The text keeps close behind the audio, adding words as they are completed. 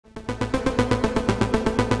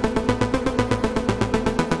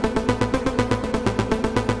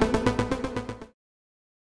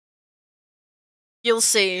You'll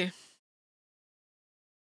see.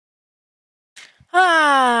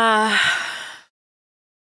 I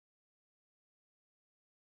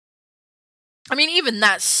mean, even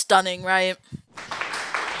that's stunning, right?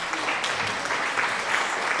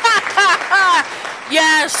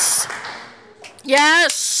 Yes!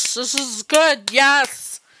 Yes! This is good,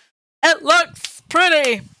 yes! It looks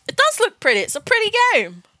pretty! It does look pretty, it's a pretty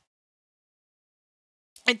game!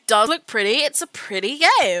 It does look pretty, it's a pretty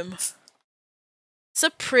game! It's a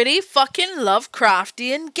pretty fucking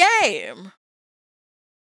Lovecraftian game!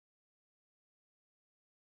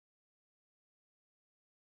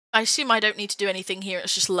 I assume I don't need to do anything here,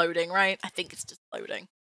 it's just loading, right? I think it's just loading.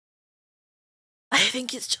 I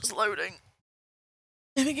think it's just loading.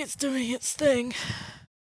 I think it's doing its thing.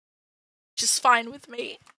 Which is fine with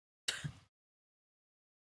me.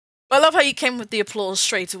 I love how you came with the applause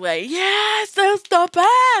straight away. Yes, that's the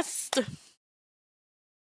best!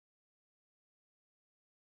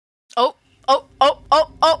 Oh,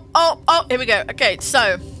 here we go. Okay,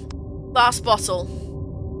 so, last bottle.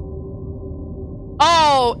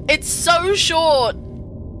 Oh, it's so short!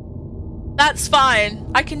 That's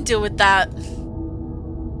fine. I can deal with that.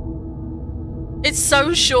 It's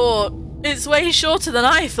so short. It's way shorter than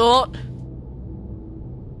I thought.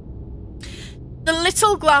 The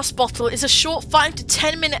Little Glass Bottle is a short 5 to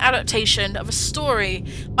 10 minute adaptation of a story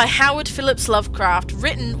by Howard Phillips Lovecraft,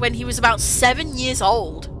 written when he was about 7 years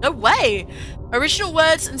old. No way! Original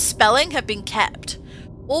words and spelling have been kept.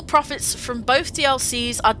 All profits from both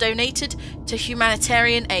DLCs are donated to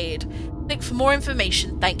humanitarian aid. Click for more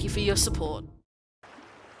information. Thank you for your support.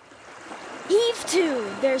 Heave to!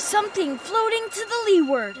 There's something floating to the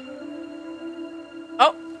leeward.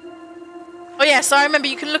 Oh yes, I remember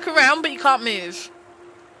you can look around, but you can't move.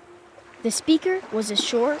 The speaker was a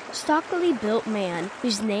short, stockily built man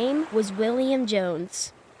whose name was William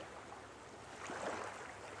Jones.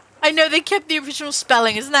 I know they kept the original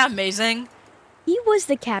spelling, isn't that amazing? He was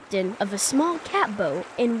the captain of a small catboat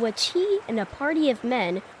in which he and a party of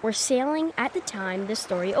men were sailing at the time the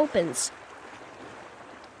story opens.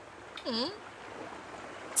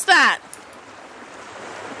 What's that?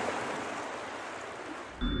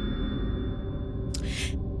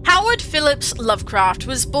 Howard Phillips Lovecraft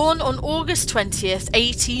was born on August 20th,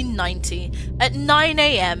 1890 at 9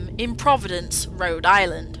 a.m. in Providence, Rhode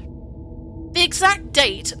Island. The exact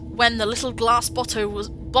date when the Little Glass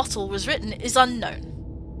Bottle was written is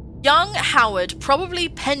unknown. Young Howard probably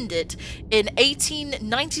penned it in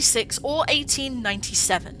 1896 or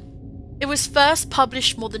 1897. It was first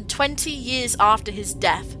published more than 20 years after his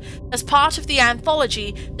death as part of the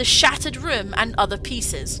anthology The Shattered Room and Other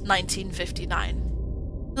Pieces, 1959.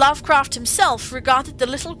 Lovecraft himself regarded The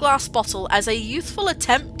Little Glass Bottle as a youthful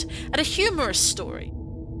attempt at a humorous story.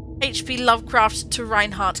 H.P. Lovecraft to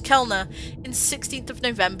Reinhard Kellner in 16th of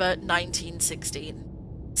November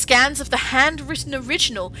 1916. Scans of the handwritten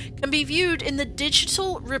original can be viewed in the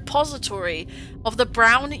digital repository of the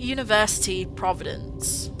Brown University,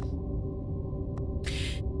 Providence.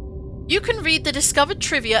 You can read the discovered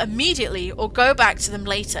trivia immediately or go back to them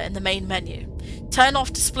later in the main menu. Turn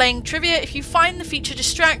off displaying trivia if you find the feature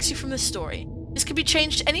distracts you from the story. This can be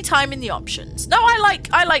changed any time in the options. No, I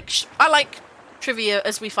like trivia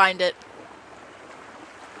as we find it.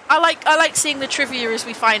 I like seeing the trivia as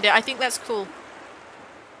we find it. I think that's cool.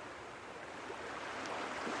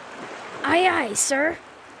 Aye, aye, sir,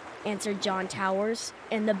 answered John Towers,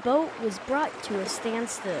 and the boat was brought to a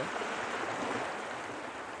standstill.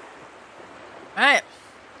 Alright.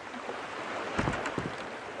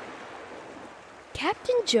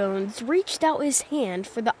 Captain Jones reached out his hand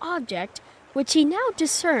for the object which he now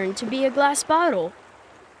discerned to be a glass bottle.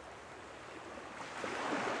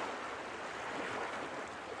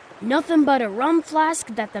 Nothing but a rum flask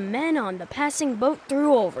that the men on the passing boat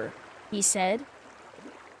threw over, he said.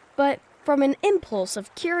 But from an impulse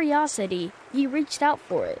of curiosity, he reached out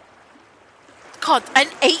for it. God, an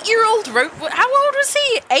 8-year-old wrote... How old was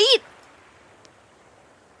he? 8?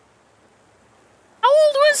 How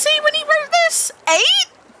old was he when he wrote this? 8?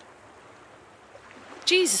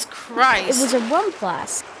 Jesus Christ. It was a rum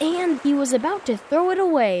flask, and he was about to throw it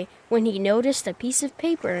away when he noticed a piece of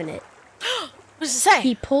paper in it. What does it say?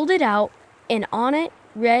 He pulled it out, and on it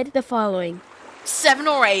read the following. 7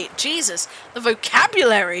 or 8. Jesus. The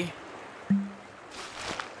vocabulary.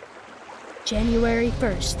 January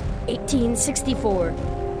 1st, 1864.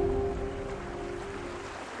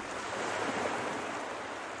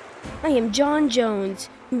 I am John Jones,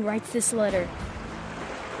 who writes this letter.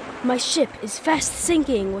 My ship is fast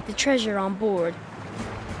sinking with the treasure on board.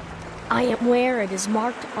 I am where it is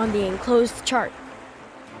marked on the enclosed chart.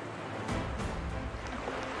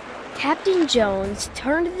 Captain Jones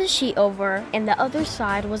turned the sheet over, and the other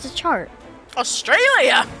side was a chart.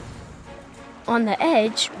 Australia! On the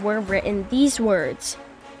edge were written these words.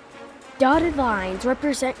 Dotted lines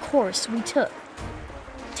represent course we took.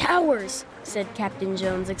 Towers, said Captain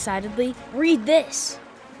Jones excitedly. Read this.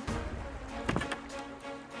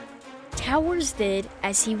 Towers did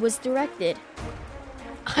as he was directed.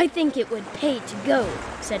 I think it would pay to go,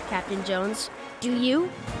 said Captain Jones. Do you?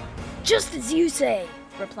 Just as you say,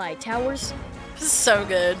 replied Towers. This is so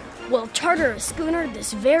good. We'll charter a schooner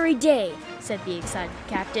this very day, said the excited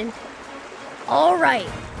captain. All right,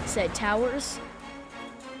 said Towers.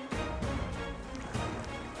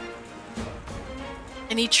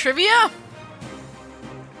 Any trivia?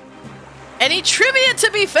 Any trivia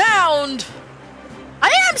to be found?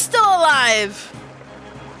 I am still alive.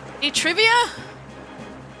 Any trivia?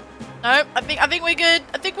 No, I think we're good.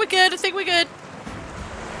 I think we're good.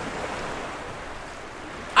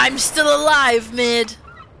 I'm still alive, Mid.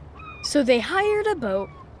 So they hired a boat.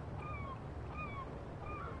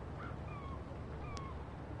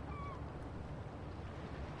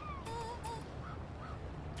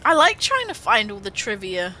 I like trying to find all the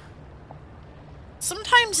trivia.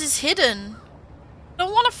 Sometimes it's hidden. I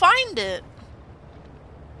don't want to find it.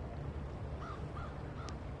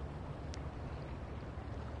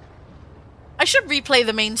 I should replay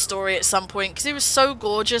the main story at some point because it was so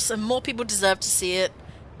gorgeous and more people deserve to see it.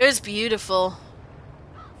 It was beautiful.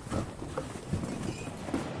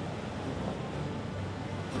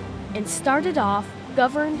 And started off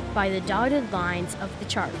governed by the dotted lines of the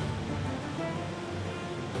chart.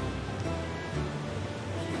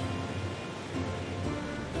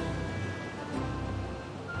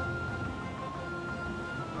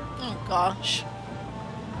 Oh gosh.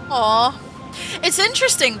 Aww. It's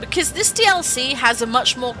interesting because this DLC has a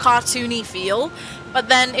much more cartoony feel, but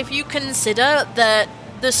then if you consider that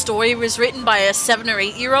the story was written by a 7 or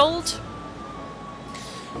 8 year old,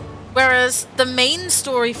 whereas the main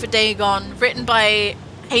story for Dagon, written by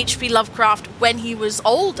H.P Lovecraft when he was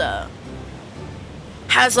older,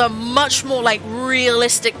 has a much more like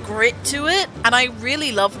realistic grit to it, and I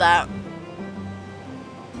really love that.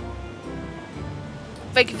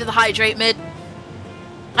 Thank you for the hydrate, Mid.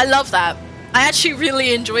 I love that. I actually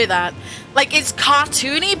really enjoy that. Like, it's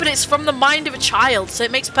cartoony, but it's from the mind of a child, so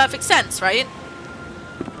it makes perfect sense, right?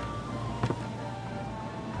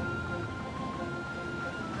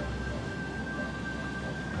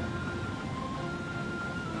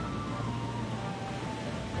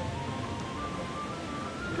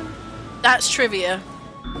 That's trivia.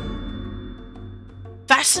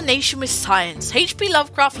 Fascination with science. H.P.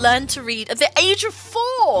 Lovecraft learned to read at the age of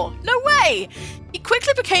 4. No way! He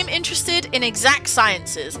quickly became interested in exact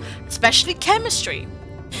sciences, especially chemistry.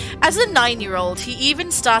 As a 9-year-old, he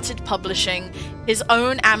even started publishing his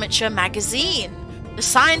own amateur magazine, the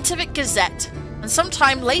Scientific Gazette, and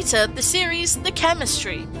sometime later, the series The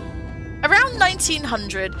Chemistry. Around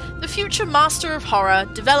 1900, the future master of horror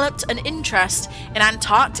developed an interest in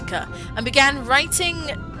Antarctica and began writing,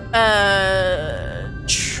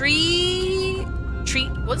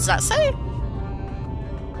 what does that say?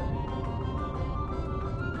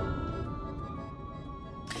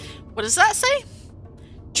 What does that say?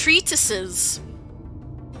 Treatises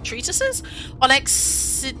on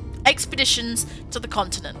expeditions to the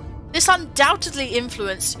continent. This undoubtedly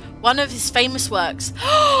influenced one of his famous works.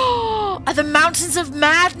 Oh, the Mountains of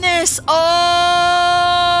Madness. Oh,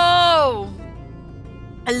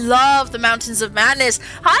 I love the Mountains of Madness.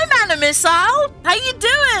 Hi, Manamissile. How you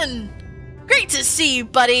doing? Great to see you,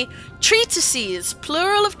 buddy. Treatises,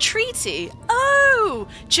 plural of treaty. Oh,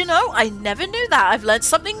 do you know, I never knew that. I've learned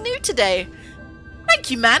something new today. Thank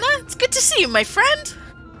you, Mana. It's good to see you, my friend.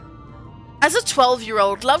 As a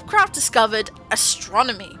 12-year-old, Lovecraft discovered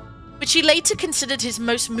astronomy, which he later considered his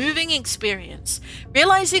most moving experience.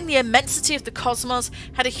 Realizing the immensity of the cosmos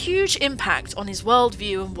had a huge impact on his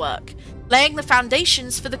worldview and work, laying the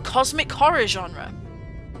foundations for the cosmic horror genre.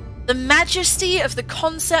 The majesty of the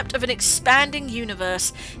concept of an expanding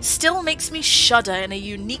universe still makes me shudder in a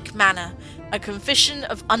unique manner. A Confession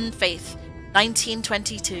of Unfaith,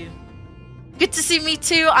 1922. Good to see me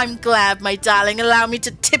too. I'm glad, my darling. Allow me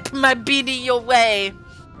to tip my beanie your way.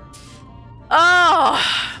 Oh,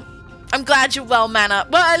 I'm glad you're well, Mana.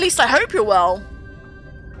 Well, at least I hope you're well.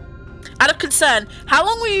 Out of concern, how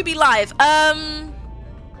long will you be live? Oh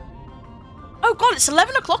god, it's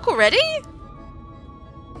 11 o'clock already?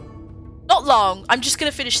 Not long. I'm just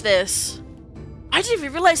gonna finish this. I didn't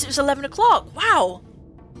even realize it was 11 o'clock. Wow.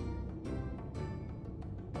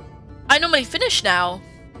 I normally finish now.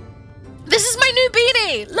 This is my new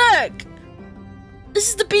beanie! Look! This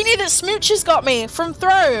is the beanie that Smooch has got me from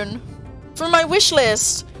Throne. for my wish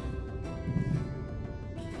list.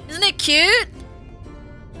 Isn't it cute?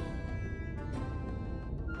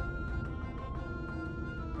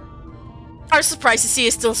 I was surprised to see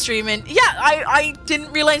you still streaming. Yeah, I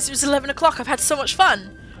didn't realize it was 11 o'clock. I've had so much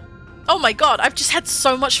fun. Oh my god, I've just had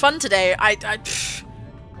so much fun today. I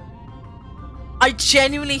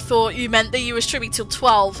genuinely thought you meant that you were streaming till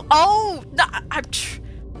 12. Oh, no, I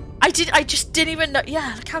just didn't even know.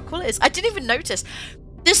 Yeah, look how cool it is. I didn't even notice.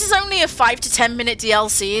 This is only a 5 to 10 minute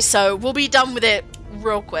DLC, so we'll be done with it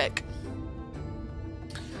real quick.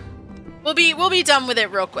 We'll be done with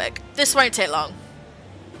it real quick. This won't take long.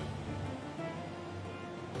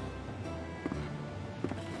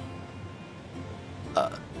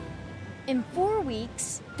 In 4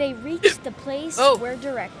 weeks, they reached the place where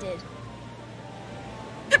directed.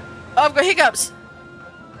 Oh, I've got hiccups.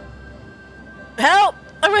 Help!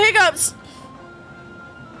 I've got hiccups.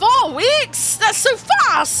 4 weeks? That's so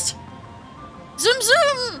fast! Zoom,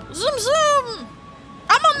 zoom! Zoom, zoom!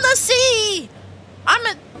 I'm on the sea! I'm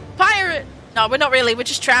a pirate! No, we're not really. We're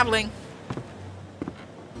just traveling.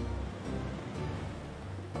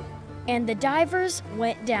 And the divers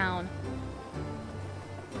went down.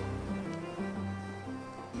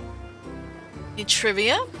 Need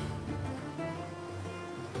trivia?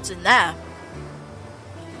 What's in there?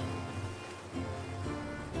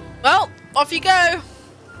 Well, off you go!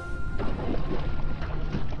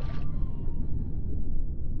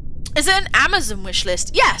 Is it an Amazon wish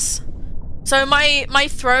list? Yes! So my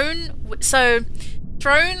throne... So,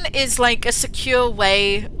 throne is like a secure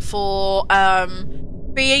way for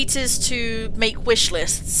creators to make wish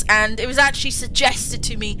lists. And it was actually suggested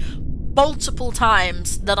to me multiple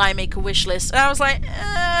times that I make a wish list. And I was like,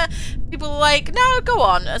 people were like, no, go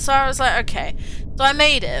on. And so I was like, okay. So I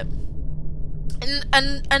made it.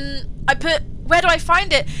 And I put, where do I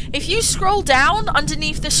find it? If you scroll down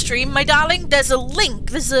underneath the stream, my darling, there's a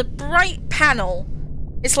link. There's a bright panel.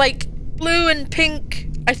 It's like blue and pink,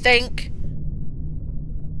 I think.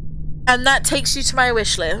 And that takes you to my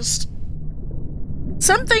wish list.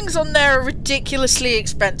 Some things on there are ridiculously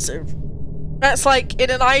expensive. That's like,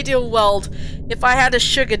 in an ideal world, if I had a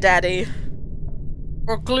sugar daddy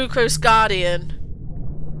or glucose guardian.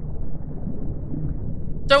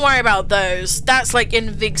 Don't worry about those. That's like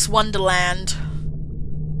in Vig's Wonderland.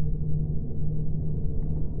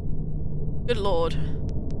 Good lord.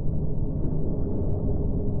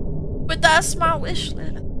 But that's my wish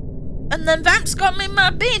list. And then Vamp's got me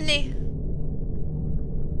my beanie.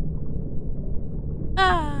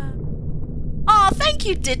 Ah. Oh, thank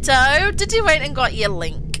you, Ditto. Ditto went and got your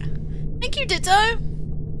link. Thank you, Ditto.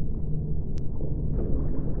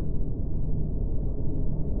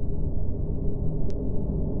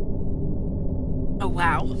 Oh,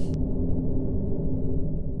 wow.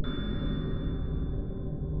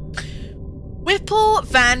 Whipple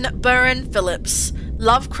Van Buren Phillips,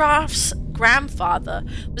 Lovecraft's grandfather,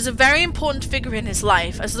 was a very important figure in his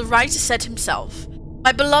life. As the writer said himself,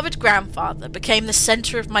 my beloved grandfather became the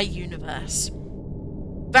center of my universe.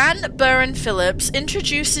 Van Buren Phillips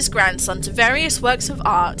introduced his grandson to various works of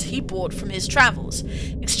art he bought from his travels,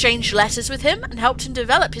 exchanged letters with him, and helped him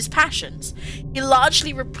develop his passions. He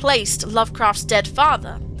largely replaced Lovecraft's dead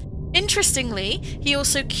father. Interestingly, he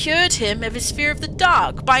also cured him of his fear of the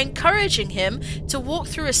dark by encouraging him to walk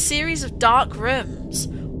through a series of dark rooms.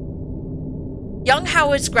 Young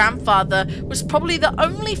Howard's grandfather was probably the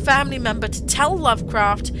only family member to tell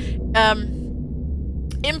Lovecraft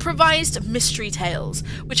improvised mystery tales,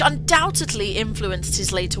 which undoubtedly influenced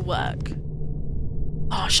his later work.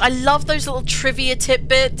 Gosh, I love those little trivia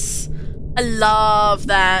tidbits. I love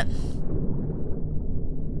that.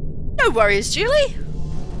 No worries, Julie.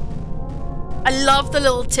 I love the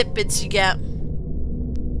little tidbits you get.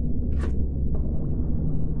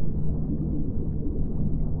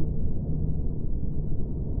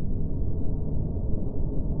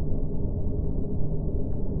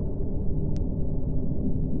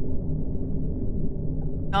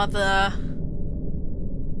 Another...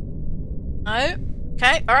 No?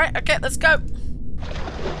 Okay, alright, okay, let's go.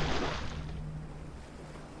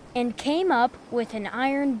 And came up with an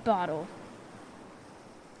iron bottle.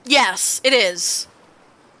 Yes, it is.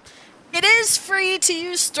 It is free to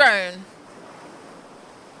use throne.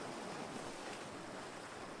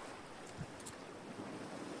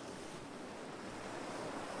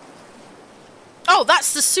 Oh,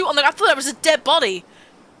 that's the suit on the... I thought that was a dead body.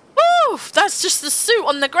 Woo! That's just the suit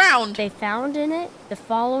on the ground. They found in it the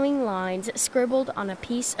following lines scribbled on a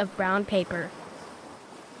piece of brown paper.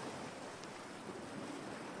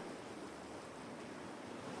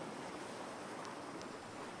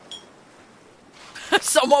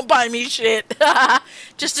 Someone buy me shit.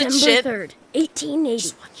 Just a shit. December 3rd,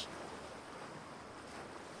 1880.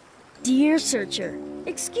 Dear Searcher,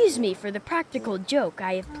 excuse me for the practical joke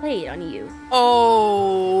I have played on you.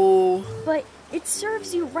 Oh. But it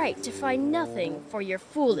serves you right to find nothing for your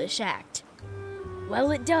foolish act. Well,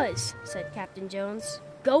 it does, said Captain Jones.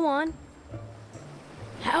 Go on.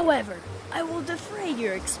 However, I will defray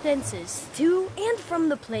your expenses to and from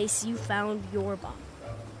the place you found your bomb.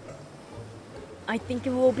 I think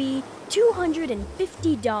it will be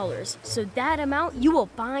 $250, so that amount you will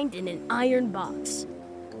find in an iron box.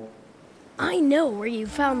 I know where you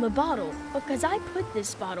found the bottle because I put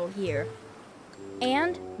this bottle here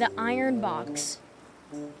and the iron box,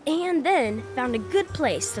 and then found a good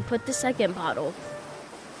place to put the second bottle.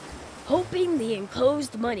 Hoping the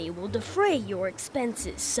enclosed money will defray your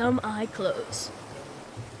expenses, some I close.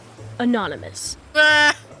 Anonymous.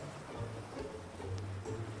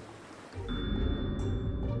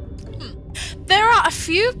 There are a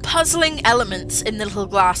few puzzling elements in the little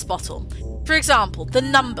glass bottle. For example, the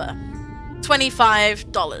number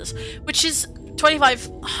 $25, which is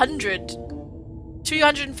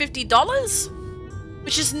 $250,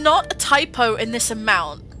 which is not a typo in this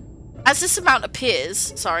amount. As this amount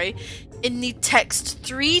appears, in the text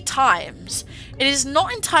 3 times, it is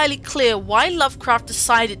not entirely clear why Lovecraft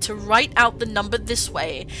decided to write out the number this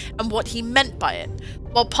way and what he meant by it.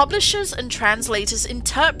 While publishers and translators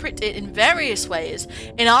interpret it in various ways,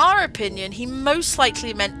 in our opinion, he most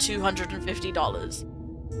likely meant $250.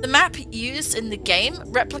 The map used in the game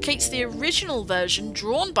replicates the original version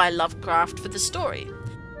drawn by Lovecraft for the story.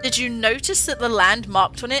 Did you notice that the land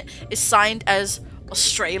marked on it is signed as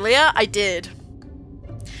Australia? I did.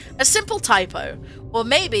 A simple typo, or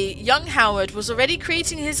maybe young Howard was already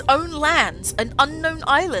creating his own lands and unknown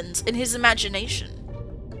islands in his imagination.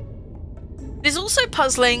 It is also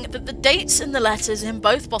puzzling that the dates in the letters in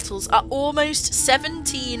both bottles are almost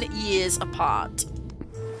 17 years apart.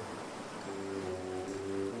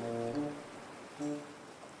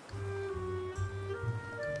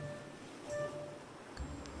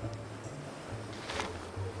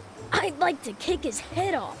 I'd like to kick his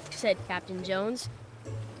head off, said Captain Jones.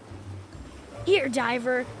 Here,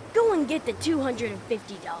 Diver, go and get the $250.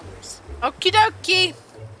 Okie dokie.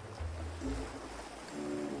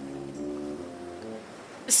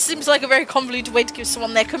 This seems like a very convoluted way to give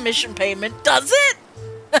someone their commission payment, does it?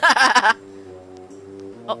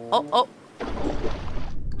 Oh.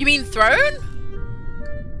 You mean throne?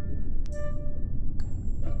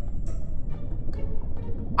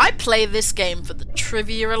 I play this game for the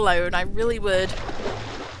trivia alone, I really would.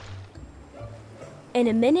 In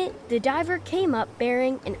a minute, the diver came up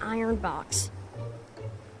bearing an iron box.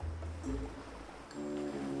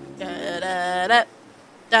 Damn.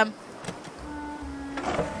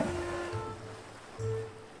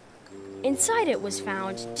 Inside it was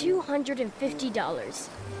found $250.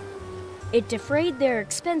 It defrayed their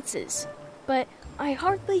expenses, but I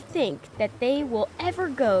hardly think that they will ever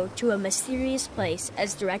go to a mysterious place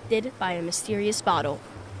as directed by a mysterious bottle.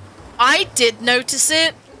 I did notice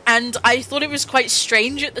it, and I thought it was quite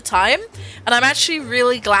strange at the time, and I'm actually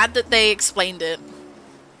really glad that they explained it.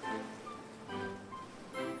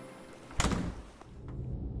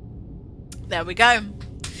 There we go.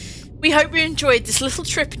 We hope you enjoyed this little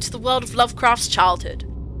trip into the world of Lovecraft's childhood.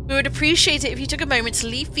 We would appreciate it if you took a moment to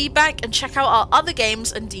leave feedback and check out our other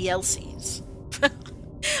games and DLCs.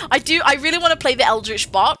 I really want to play the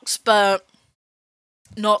Eldritch box, but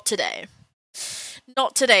not today.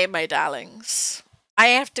 Not today, my darlings. I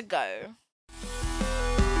have to go.